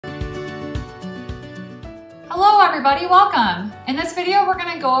Hello everybody, welcome! In this video we're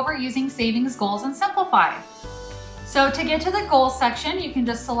going to go over using savings goals in Simplifi. So to get to the goals section, you can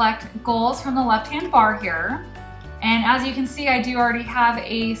just select goals from the left-hand bar here. And as you can see, I do already have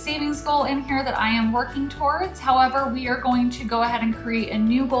a savings goal in here that I am working towards. However, we are going to go ahead and create a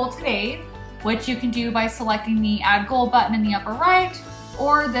new goal today, which you can do by selecting the Add Goal button in the upper right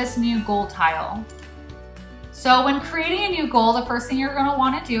or this new goal tile. So when creating a new goal, the first thing you're going to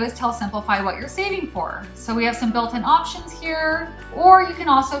want to do is tell Simplifi what you're saving for. So we have some built-in options here, or you can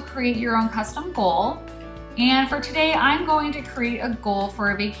also create your own custom goal. And for today, I'm going to create a goal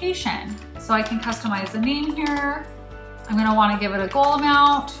for a vacation. So I can customize the name here. I'm going to want to give it a goal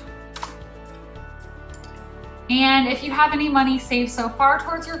amount. And if you have any money saved so far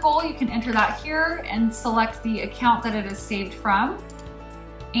towards your goal, you can enter that here and select the account that it is saved from.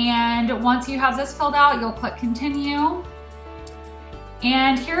 And once you have this filled out, you'll click continue.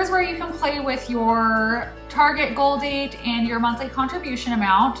 And here's where you can play with your target goal date and your monthly contribution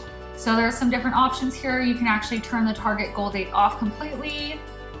amount. So there's some different options here. You can actually turn the target goal date off completely.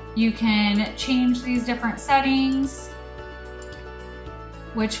 You can change these different settings,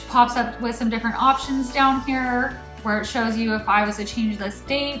 which pops up with some different options down here where it shows you if I was to change this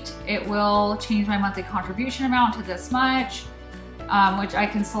date, it will change my monthly contribution amount to this much. Which I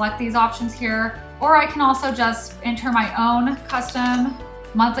can select these options here, or I can also just enter my own custom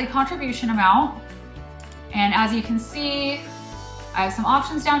monthly contribution amount. And as you can see, I have some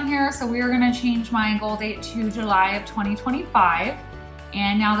options down here. So we are going to change my goal date to July of 2025.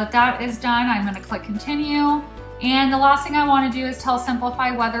 And now that that is done, I'm going to click continue. And the last thing I want to do is tell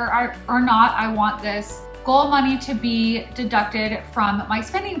Simplifi whether or not I want this goal money to be deducted from my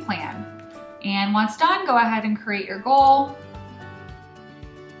spending plan. And once done, go ahead and create your goal.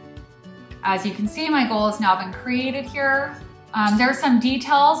 As you can see, my goal has now been created here. There's some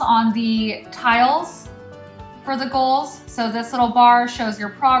details on the tiles for the goals. So this little bar shows your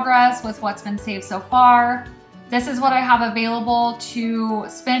progress with what's been saved so far. This is what I have available to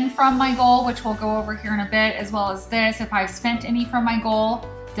spend from my goal, which we'll go over here in a bit, as well as this. If I've spent any from my goal,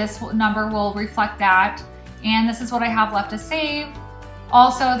 this number will reflect that. And this is what I have left to save.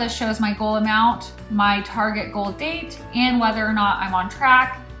 Also, this shows my goal amount, my target goal date, and whether or not I'm on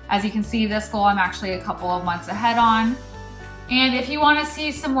track. As you can see, this goal I'm actually a couple of months ahead on. And if you want to see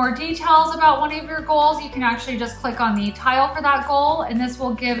some more details about one of your goals, you can actually just click on the tile for that goal, and this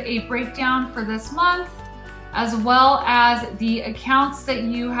will give a breakdown for this month, as well as the accounts that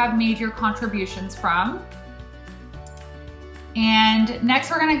you have made your contributions from. And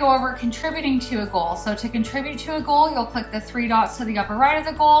next we're going to go over contributing to a goal. So to contribute to a goal, you'll click the three dots to the upper right of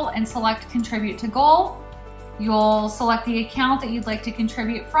the goal and select contribute to goal. You'll select the account that you'd like to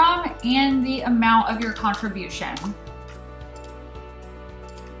contribute from and the amount of your contribution.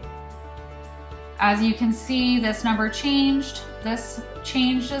 As you can see, this number changed. This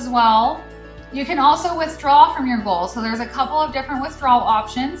changed as well. You can also withdraw from your goal. So there's a couple of different withdrawal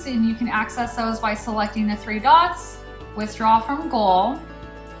options, and you can access those by selecting the three dots, withdraw from goal.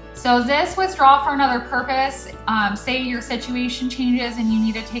 So this withdraw for another purpose, say your situation changes and you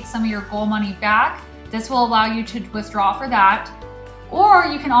need to take some of your goal money back. This will allow you to withdraw for that. Or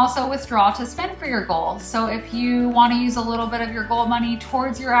you can also withdraw to spend for your goal. So if you want to use a little bit of your goal money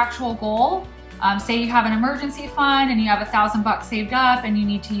towards your actual goal, say you have an emergency fund and you have $1,000 saved up and you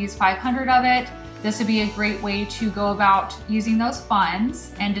need to use 500 of it, this would be a great way to go about using those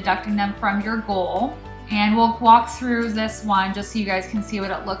funds and deducting them from your goal. And we'll walk through this one just so you guys can see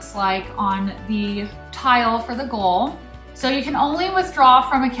what it looks like on the tile for the goal. So you can only withdraw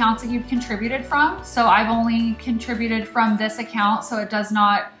from accounts that you've contributed from. So I've only contributed from this account, so it does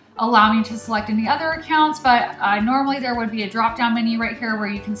not allow me to select any other accounts, but normally there would be a drop-down menu right here where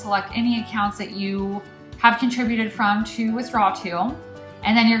you can select any accounts that you have contributed from to withdraw to.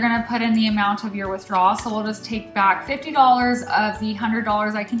 And then you're gonna put in the amount of your withdrawal. So we'll just take back $50 of the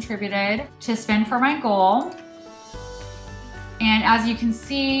 $100 I contributed to spend for my goal. And as you can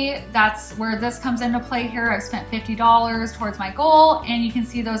see, that's where this comes into play here. I've spent $50 towards my goal, and you can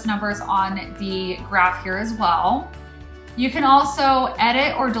see those numbers on the graph here as well. You can also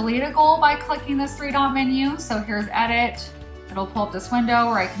edit or delete a goal by clicking this three-dot menu. So here's edit. It'll pull up this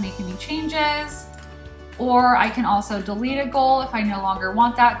window where I can make any changes. Or I can also delete a goal if I no longer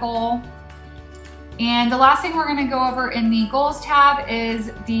want that goal. And the last thing we're going to go over in the goals tab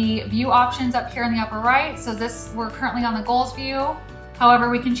is the view options up here in the upper right. So we're currently on the goals view. However,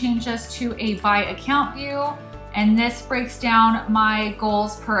 we can change this to a by account view. And this breaks down my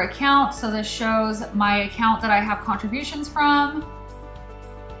goals per account. So this shows my account that I have contributions from,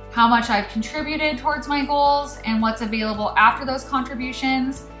 how much I've contributed towards my goals, and what's available after those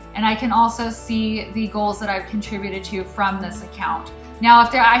contributions. and I can also see the goals that I've contributed to from this account. Now,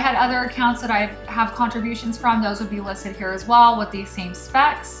 if I had other accounts that I have contributions from, those would be listed here as well with these same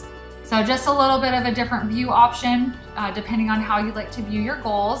specs. So just a little bit of a different view option, depending on how you'd like to view your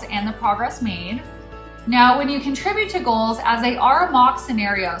goals and the progress made. Now, when you contribute to goals, as they are a mock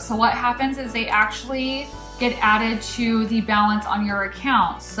scenario, so what happens is they actually get added to the balance on your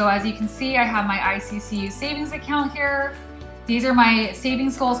account. So as you can see, I have my ICCU savings account here. These are my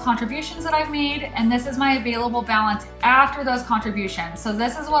savings goals contributions that I've made, and this is my available balance after those contributions. So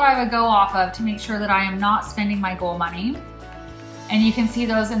this is what I would go off of to make sure that I am not spending my goal money. And you can see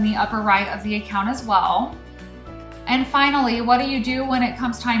those in the upper right of the account as well. And finally, what do you do when it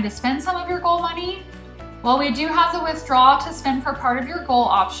comes time to spend some of your goal money? Well, we do have the withdraw to spend for part of your goal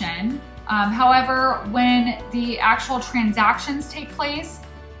option. However, when the actual transactions take place,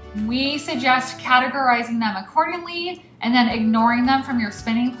 we suggest categorizing them accordingly and then ignoring them from your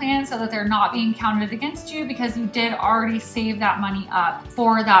spending plan so that they're not being counted against you because you did already save that money up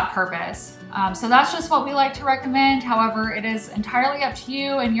for that purpose. So that's just what we like to recommend. However, it is entirely up to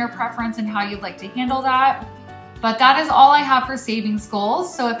you and your preference and how you'd like to handle that. But that is all I have for savings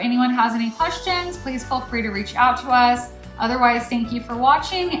goals. So if anyone has any questions, please feel free to reach out to us. Otherwise, thank you for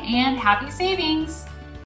watching and happy savings.